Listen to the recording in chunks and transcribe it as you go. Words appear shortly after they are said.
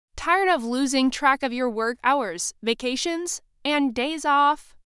Tired of losing track of your work hours, vacations, and days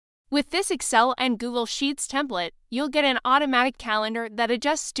off? With this Excel and Google Sheets template, you'll get an automatic calendar that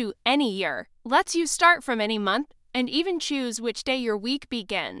adjusts to any year, lets you start from any month, and even choose which day your week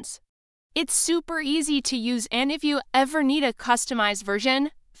begins. It's super easy to use, and if you ever need a customized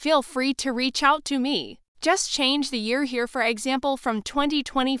version, feel free to reach out to me. Just change the year here, for example, from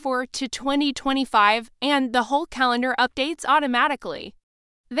 2024 to 2025, and the whole calendar updates automatically.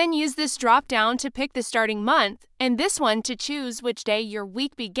 Then use this drop-down to pick the starting month, and this one to choose which day your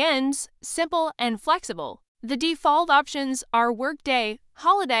week begins. Simple and flexible. The default options are workday,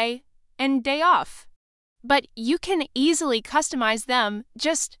 holiday, and day off. But you can easily customize them.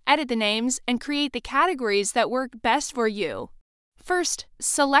 Just edit the names and create the categories that work best for you. First,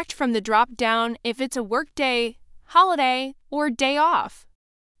 select from the drop-down if it's a workday, holiday, or day off.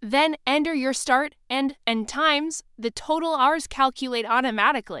 Then enter your start and end times. The total hours calculate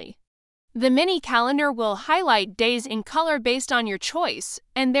automatically. The mini calendar will highlight days in color based on your choice,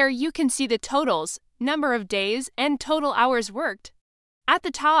 and there you can see the totals, number of days, and total hours worked. At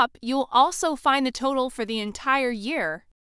the top, you'll also find the total for the entire year.